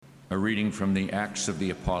A reading from the Acts of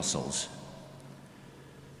the Apostles.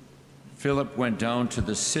 Philip went down to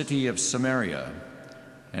the city of Samaria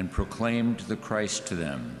and proclaimed the Christ to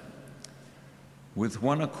them. With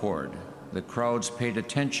one accord, the crowds paid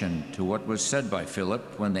attention to what was said by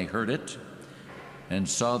Philip when they heard it and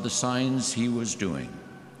saw the signs he was doing.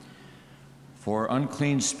 For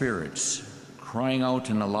unclean spirits, crying out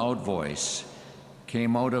in a loud voice,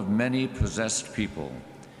 came out of many possessed people,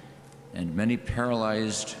 and many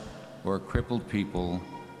paralyzed or crippled people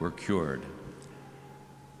were cured.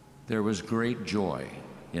 There was great joy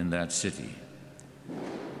in that city.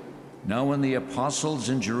 Now when the apostles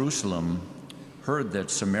in Jerusalem heard that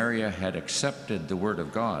Samaria had accepted the word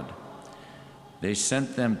of God, they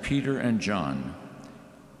sent them Peter and John,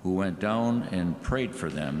 who went down and prayed for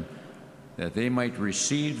them that they might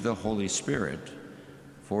receive the Holy Spirit,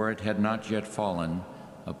 for it had not yet fallen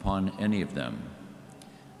upon any of them.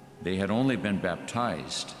 They had only been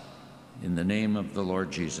baptized in the name of the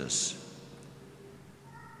Lord Jesus.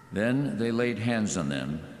 Then they laid hands on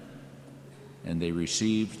them, and they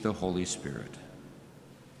received the Holy Spirit.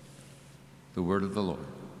 The word of the Lord.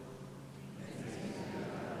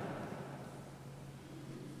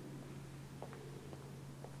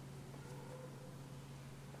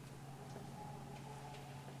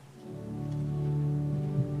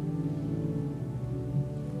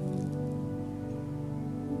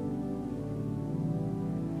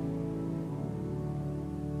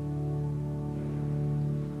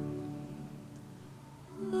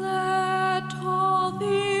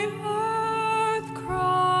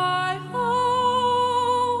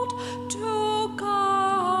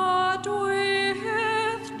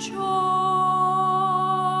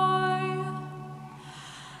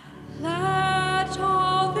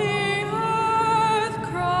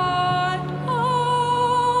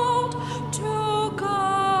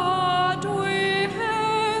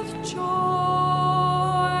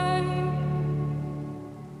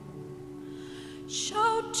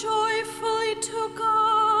 Shout joyfully to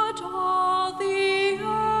God, all the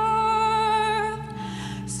earth.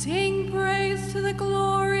 Sing praise to the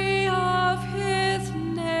glory of his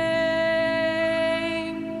name.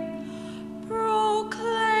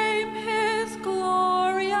 Proclaim his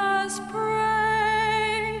glorious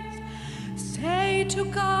praise. Say to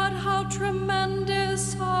God, how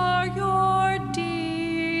tremendous are your deeds.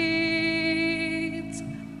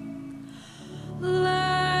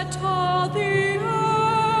 Let all the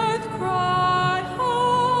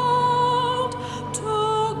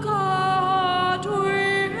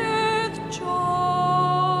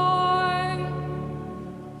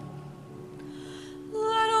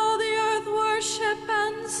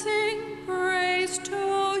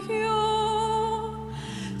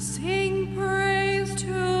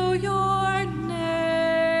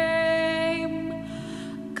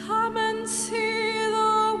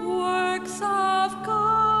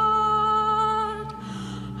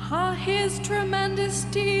his tremendous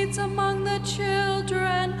deeds among the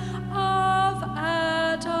children of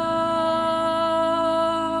Adam.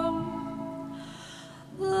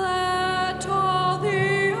 Let all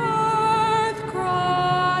the earth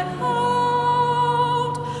cry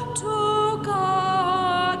out to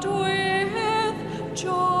God with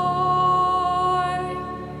joy.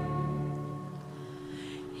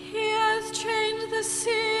 He has changed the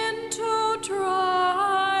sea into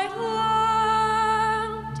dry land.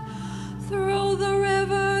 Through the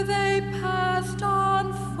river they passed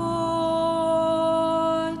on foot.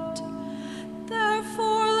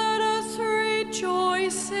 Therefore let us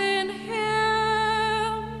rejoice in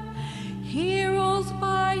him. He rules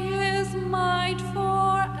by his might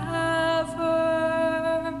forever.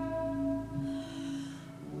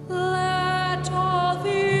 Let all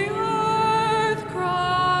the earth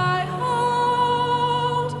cry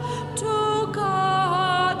out to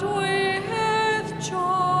God with joy.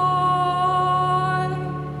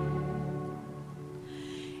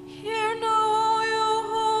 Hear now, all you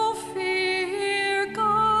who fear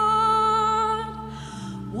God,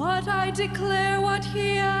 what I declare, what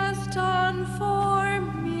he has done for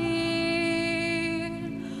me.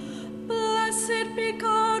 Blessed be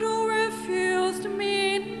God who refused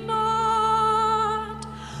me not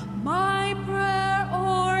my prayer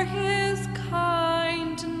or his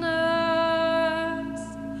kindness.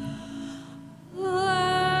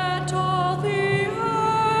 Let all the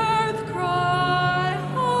earth cry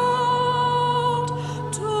out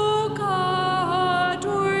to God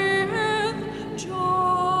with joy.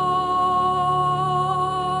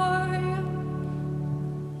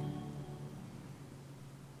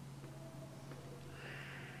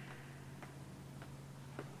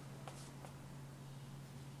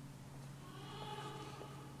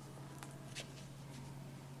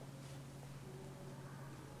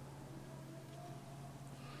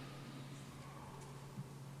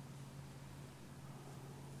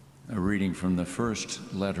 reading from the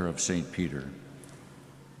first letter of St. Peter.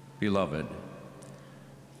 Beloved,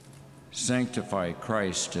 sanctify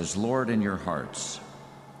Christ as Lord in your hearts.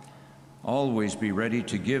 Always be ready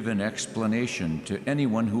to give an explanation to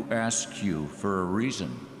anyone who asks you for a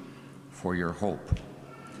reason for your hope.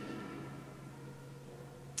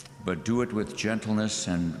 But do it with gentleness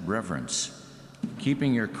and reverence,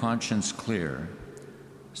 keeping your conscience clear,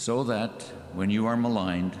 so that when you are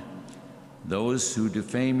maligned, those who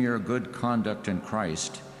defame your good conduct in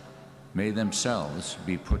Christ may themselves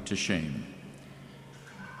be put to shame.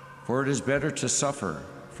 For it is better to suffer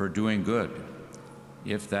for doing good,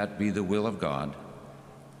 if that be the will of God,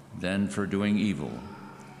 than for doing evil.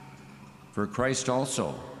 For Christ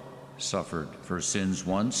also suffered for sins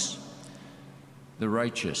once, the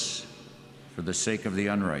righteous for the sake of the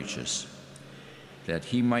unrighteous, that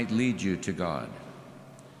he might lead you to God.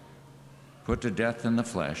 Put to death in the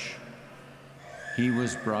flesh, he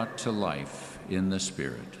was brought to life in the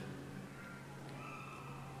Spirit.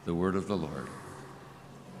 The word of the Lord.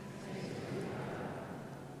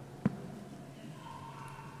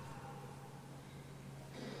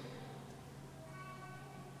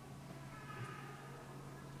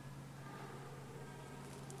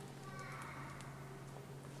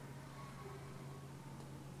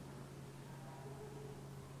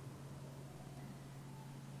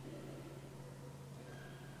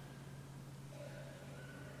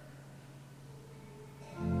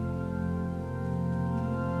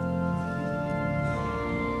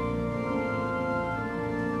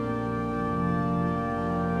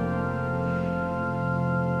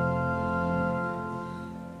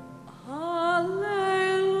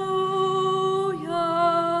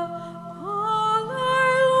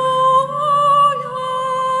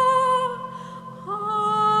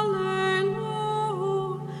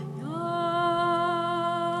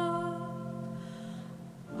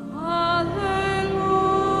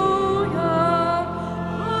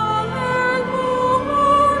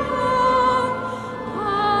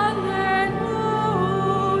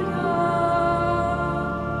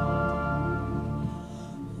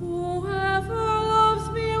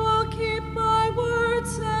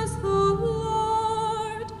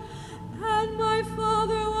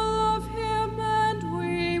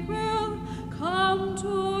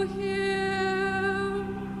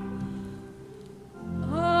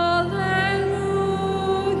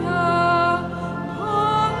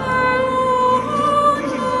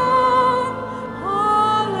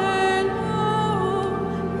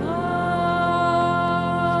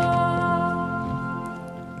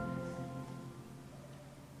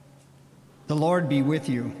 The Lord be with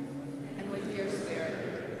you. And with your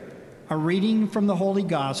spirit. A reading from the Holy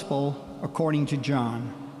Gospel according to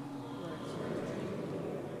John.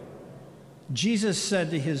 Jesus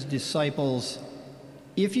said to his disciples,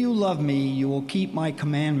 "If you love me, you will keep my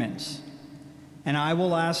commandments, and I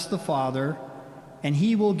will ask the Father, and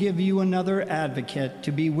he will give you another advocate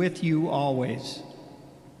to be with you always,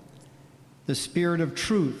 the Spirit of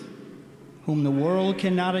truth, whom the world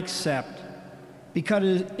cannot accept,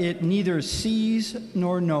 because it neither sees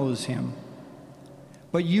nor knows him.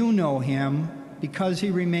 But you know him because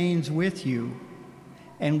he remains with you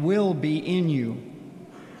and will be in you.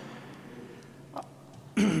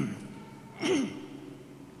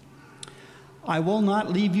 I will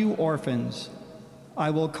not leave you orphans. I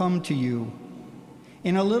will come to you.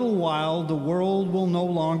 In a little while the world will no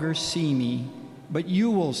longer see me, but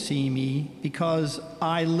you will see me because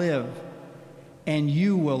I live, and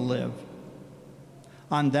you will live.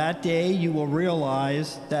 On that day you will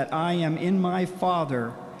realize that I am in my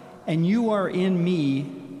Father, and you are in me,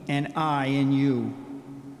 and I in you.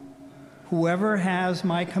 Whoever has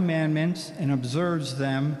my commandments and observes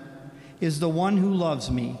them is the one who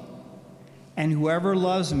loves me, and whoever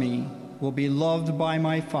loves me will be loved by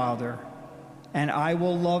my Father, and I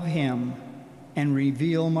will love him and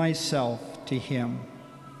reveal myself to him."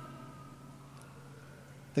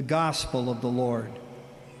 The Gospel of the Lord.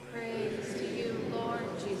 Praise to you, Lord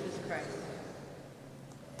Jesus Christ.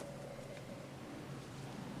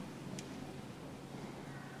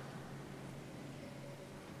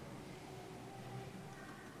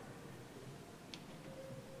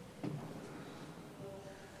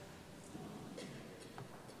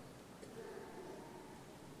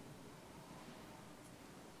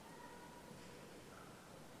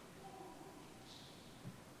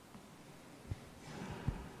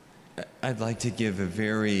 I'd like to give a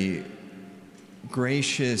very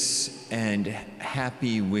gracious and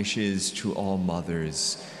happy wishes to all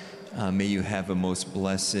mothers. May you have a most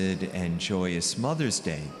blessed and joyous Mother's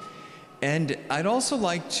Day. And I'd also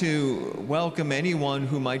like to welcome anyone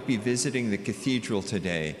who might be visiting the cathedral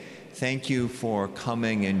today. thank you for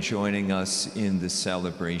coming and joining us in the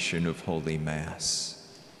celebration of Holy Mass.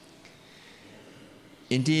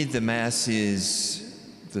 Indeed, the Mass is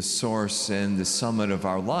the source and the summit of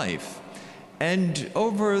our life. And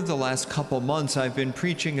over the last couple months, I've been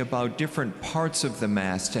preaching about different parts of the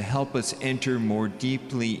Mass to help us enter more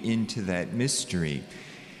deeply into that mystery.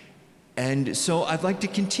 And so I'd like to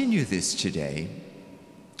continue this today.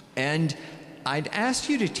 And I'd ask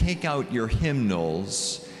you to take out your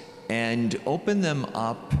hymnals and open them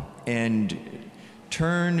up and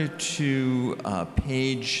turn to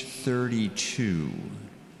page 32.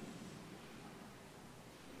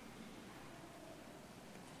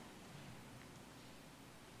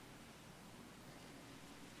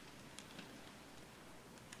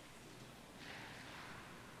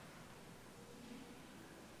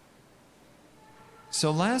 So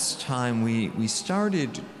last time we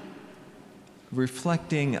started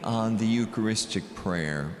reflecting on the Eucharistic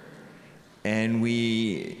prayer, and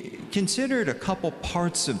we considered a couple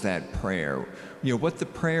parts of that prayer, what the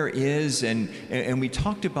prayer is, and we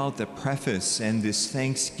talked about the preface and this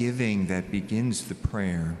thanksgiving that begins the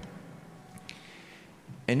prayer.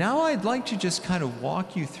 And now I'd like to just kind of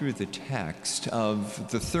walk you through the text of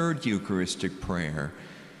the third Eucharistic prayer,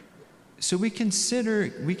 so we can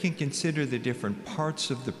consider the different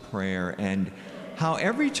parts of the prayer and how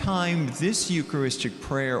every time this Eucharistic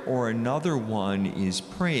prayer or another one is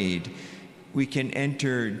prayed, we can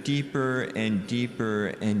enter deeper and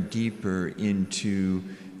deeper and deeper into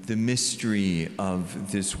the mystery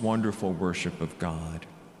of this wonderful worship of God.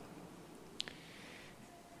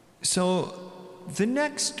 So the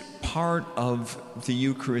next part of the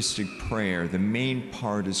Eucharistic prayer, the main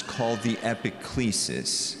part, is called the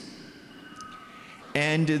epiclesis.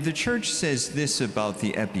 And the Church says this about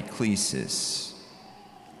the epiclesis.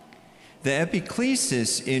 The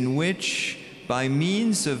epiclesis in which, by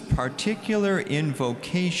means of particular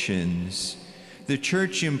invocations, the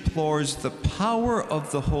Church implores the power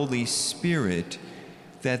of the Holy Spirit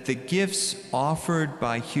that the gifts offered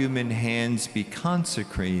by human hands be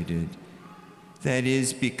consecrated, that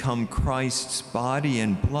is, become Christ's body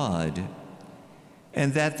and blood,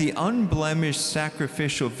 and that the unblemished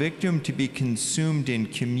sacrificial victim to be consumed in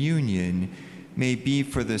communion may be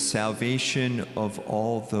for the salvation of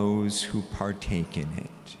all those who partake in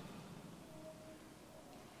it.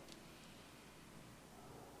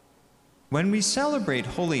 When we celebrate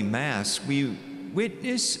Holy Mass, we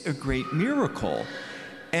witness a great miracle.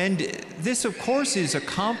 And this, of course, is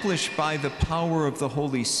accomplished by the power of the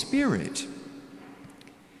Holy Spirit.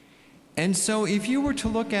 And so if you were to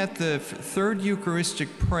look at the third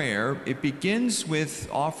Eucharistic prayer, it begins with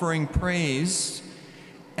offering praise,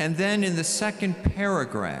 and then in the second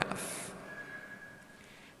paragraph,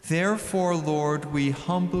 "Therefore, Lord, we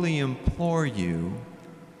humbly implore you,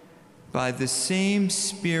 by the same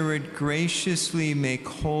Spirit graciously make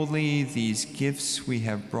holy these gifts we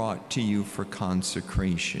have brought to you for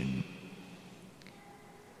consecration."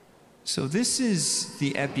 So this is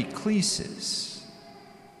the epiclesis.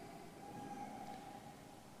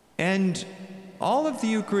 And all of the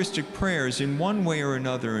Eucharistic prayers, in one way or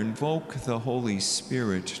another, invoke the Holy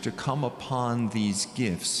Spirit to come upon these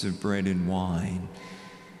gifts of bread and wine,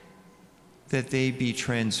 that they be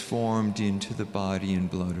transformed into the body and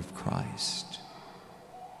blood of Christ.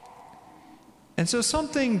 And so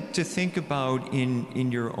something to think about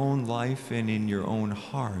in your own life and in your own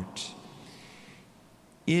heart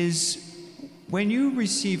is, when you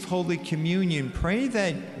receive Holy Communion, pray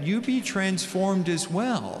that you be transformed as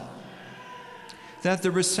well. That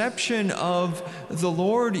the reception of the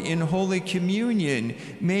Lord in Holy Communion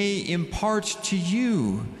may impart to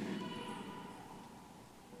you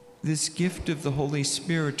this gift of the Holy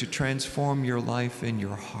Spirit to transform your life and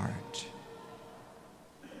your heart.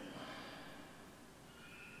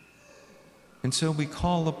 And so we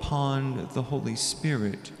call upon the Holy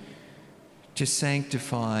Spirit to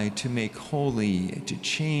sanctify, to make holy, to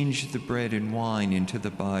change the bread and wine into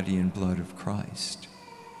the body and blood of Christ.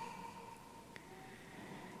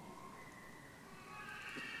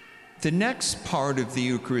 The next part of the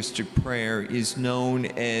Eucharistic prayer is known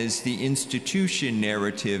as the institution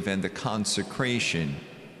narrative and the consecration.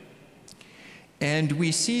 And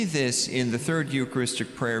we see this in the third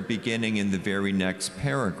Eucharistic prayer beginning in the very next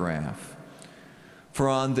paragraph. "For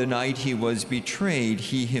on the night he was betrayed,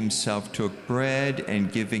 he himself took bread,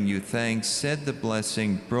 and giving you thanks, said the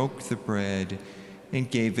blessing, broke the bread, and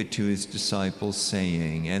gave it to his disciples,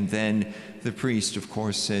 saying," and then the priest, of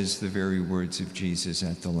course, says the very words of Jesus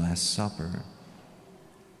at the Last Supper.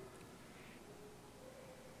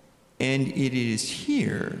 And it is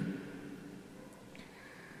here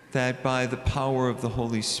that by the power of the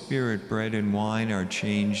Holy Spirit, bread and wine are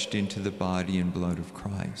changed into the body and blood of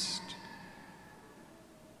Christ.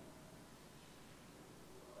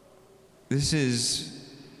 This is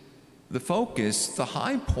the focus, the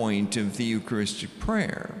high point of the Eucharistic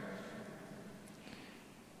prayer.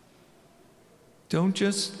 Don't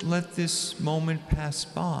just let this moment pass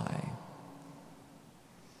by.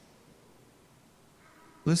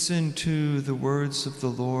 Listen to the words of the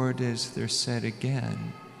Lord as they're said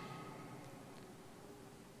again.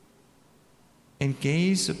 And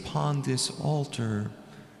gaze upon this altar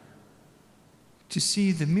to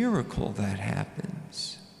see the miracle that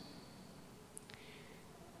happens.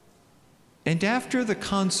 And after the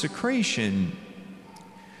consecration,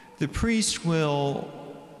 the priest will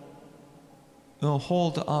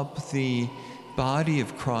hold up the body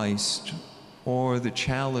of Christ or the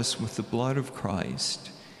chalice with the blood of Christ.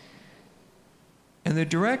 And the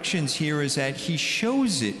directions here is that he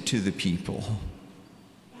shows it to the people.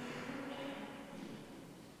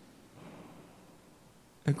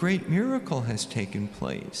 A great miracle has taken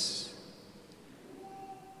place.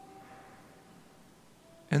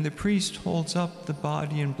 And the priest holds up the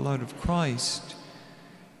body and blood of Christ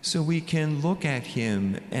so we can look at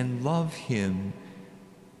him and love him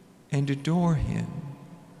and adore him.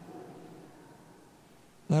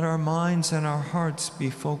 Let our minds and our hearts be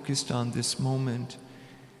focused on this moment,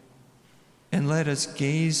 and let us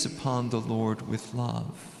gaze upon the Lord with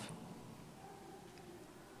love.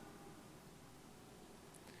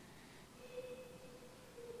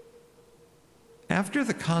 After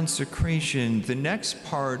the consecration, the next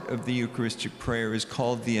part of the Eucharistic prayer is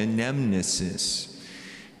called the anamnesis.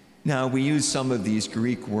 Now, we use some of these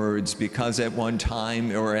Greek words because at one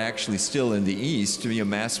time, or actually still in the East,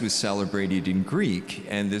 Mass was celebrated in Greek,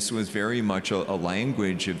 and this was very much a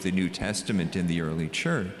language of the New Testament in the early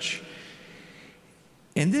church.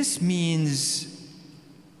 And this means,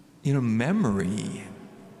 memory.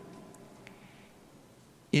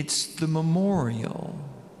 It's the memorial.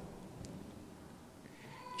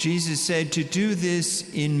 Jesus said to do this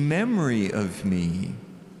in memory of me.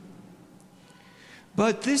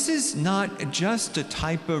 But this is not just a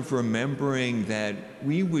type of remembering that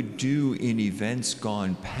we would do in events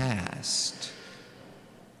gone past.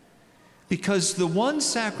 Because the one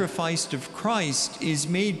sacrificed of Christ is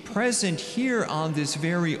made present here on this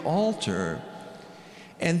very altar.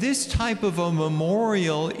 And this type of a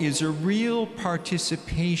memorial is a real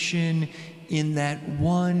participation in that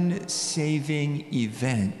one saving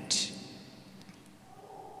event.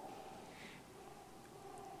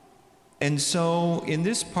 And so in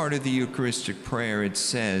this part of the Eucharistic prayer it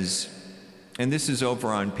says, and this is over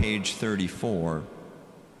on page 34,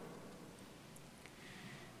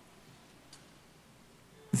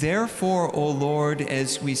 "Therefore, O Lord,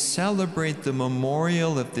 as we celebrate the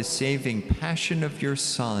memorial of the saving passion of your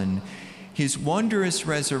Son, his wondrous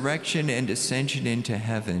resurrection and ascension into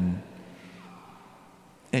heaven,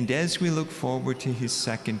 and as we look forward to his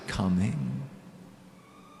second coming."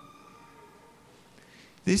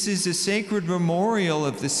 This is a sacred memorial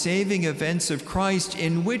of the saving events of Christ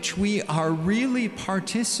in which we are really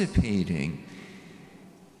participating.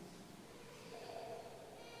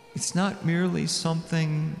 It's not merely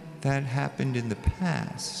something that happened in the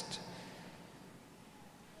past.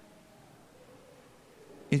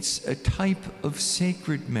 It's a type of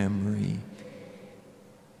sacred memory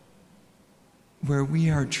where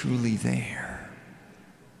we are truly there.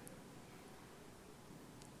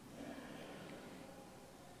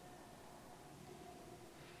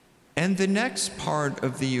 And the next part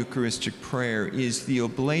of the Eucharistic prayer is the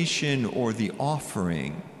oblation or the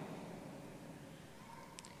offering.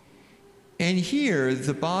 And here,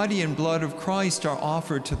 the body and blood of Christ are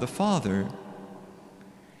offered to the Father,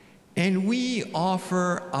 and we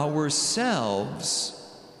offer ourselves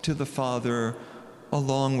to the Father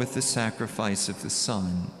along with the sacrifice of the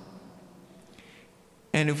Son.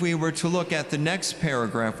 And if we were to look at the next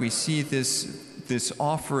paragraph, we see this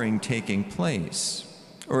offering taking place.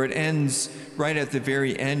 Or it ends right at the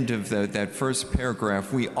very end of that first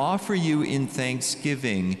paragraph. "We offer you in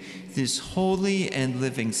thanksgiving this holy and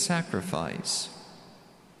living sacrifice.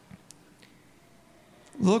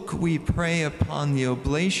 Look, we pray upon the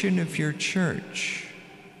oblation of your church."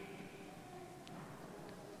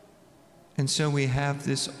 And so we have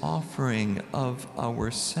this offering of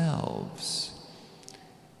ourselves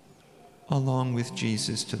along with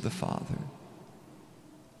Jesus to the Father.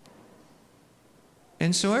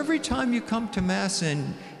 And so every time you come to Mass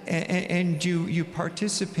and you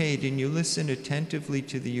participate and you listen attentively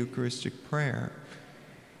to the Eucharistic prayer,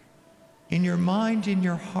 in your mind, in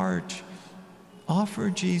your heart, offer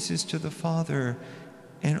Jesus to the Father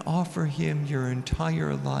and offer him your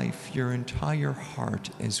entire life, your entire heart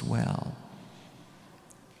as well.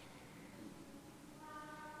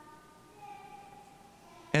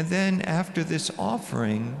 And then after this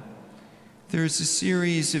offering, there's a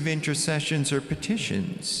series of intercessions or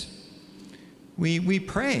petitions. We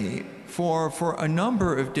pray for a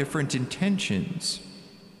number of different intentions.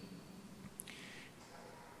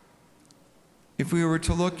 If we were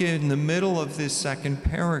to look in the middle of this second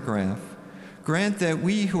paragraph, grant that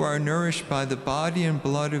we who are nourished by the body and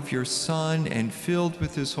blood of your Son and filled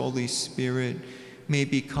with his Holy Spirit may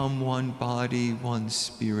become one body, one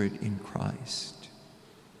spirit in Christ.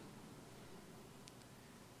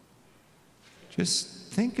 Just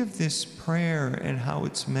think of this prayer and how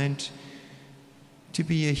it's meant to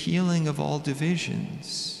be a healing of all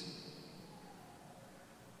divisions.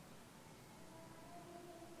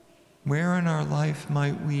 Where in our life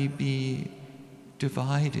might we be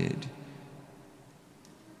divided?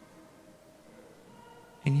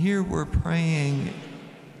 And here we're praying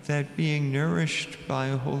that being nourished by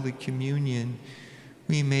a Holy Communion,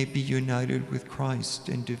 we may be united with Christ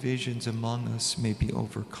and divisions among us may be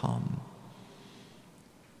overcome.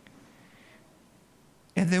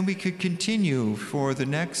 And then we could continue for the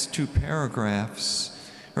next two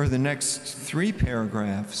paragraphs, or the next three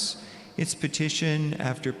paragraphs. It's petition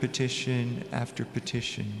after petition after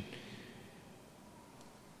petition,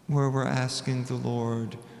 where we're asking the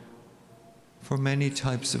Lord for many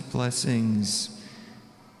types of blessings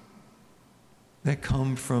that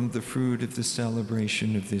come from the fruit of the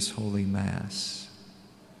celebration of this Holy Mass.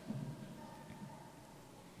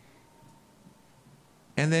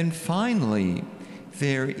 And then finally,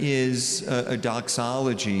 there is a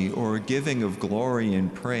doxology or a giving of glory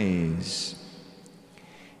and praise.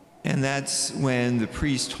 And that's when the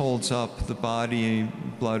priest holds up the body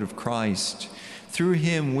and blood of Christ. Through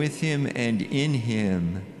him, with him, and in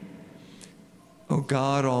him, O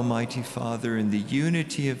God, Almighty Father, in the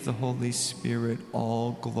unity of the Holy Spirit,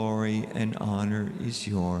 all glory and honor is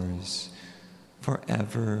yours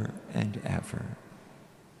forever and ever.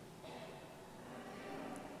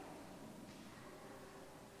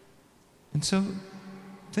 And so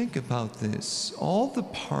think about this. All the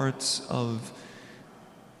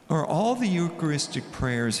Eucharistic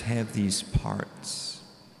prayers have these parts.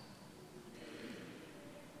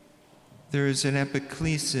 There is an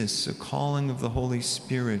epiclesis, a calling of the Holy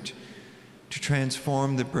Spirit to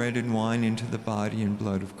transform the bread and wine into the body and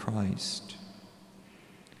blood of Christ.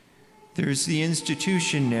 There's the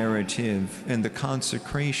institution narrative and the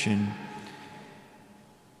consecration.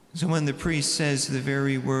 So when the priest says the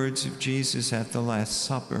very words of Jesus at the Last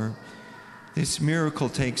Supper, this miracle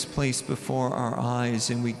takes place before our eyes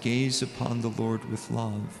and we gaze upon the Lord with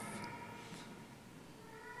love.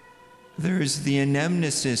 There is the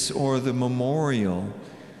anamnesis or the memorial,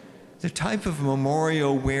 the type of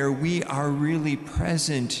memorial where we are really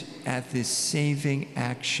present at this saving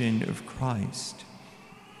action of Christ.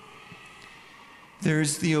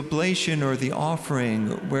 There's the oblation or the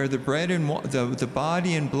offering where the bread and the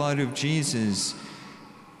body and blood of Jesus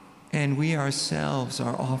and we ourselves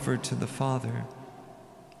are offered to the Father.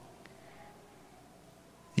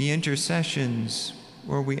 The intercessions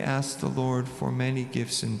where we ask the Lord for many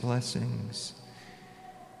gifts and blessings.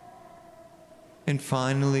 And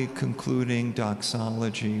finally, concluding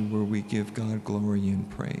doxology where we give God glory and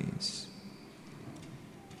praise.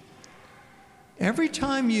 Every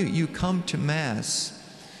time you come to Mass,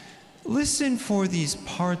 listen for these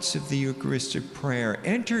parts of the Eucharistic prayer.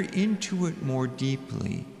 Enter into it more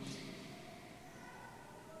deeply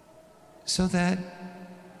so that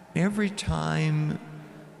every time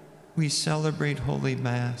we celebrate Holy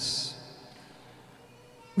Mass,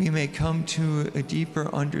 we may come to a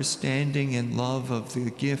deeper understanding and love of the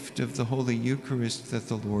gift of the Holy Eucharist that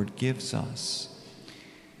the Lord gives us,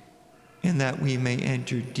 and that we may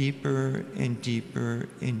enter deeper and deeper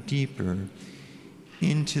and deeper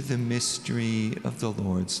into the mystery of the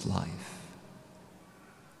Lord's life.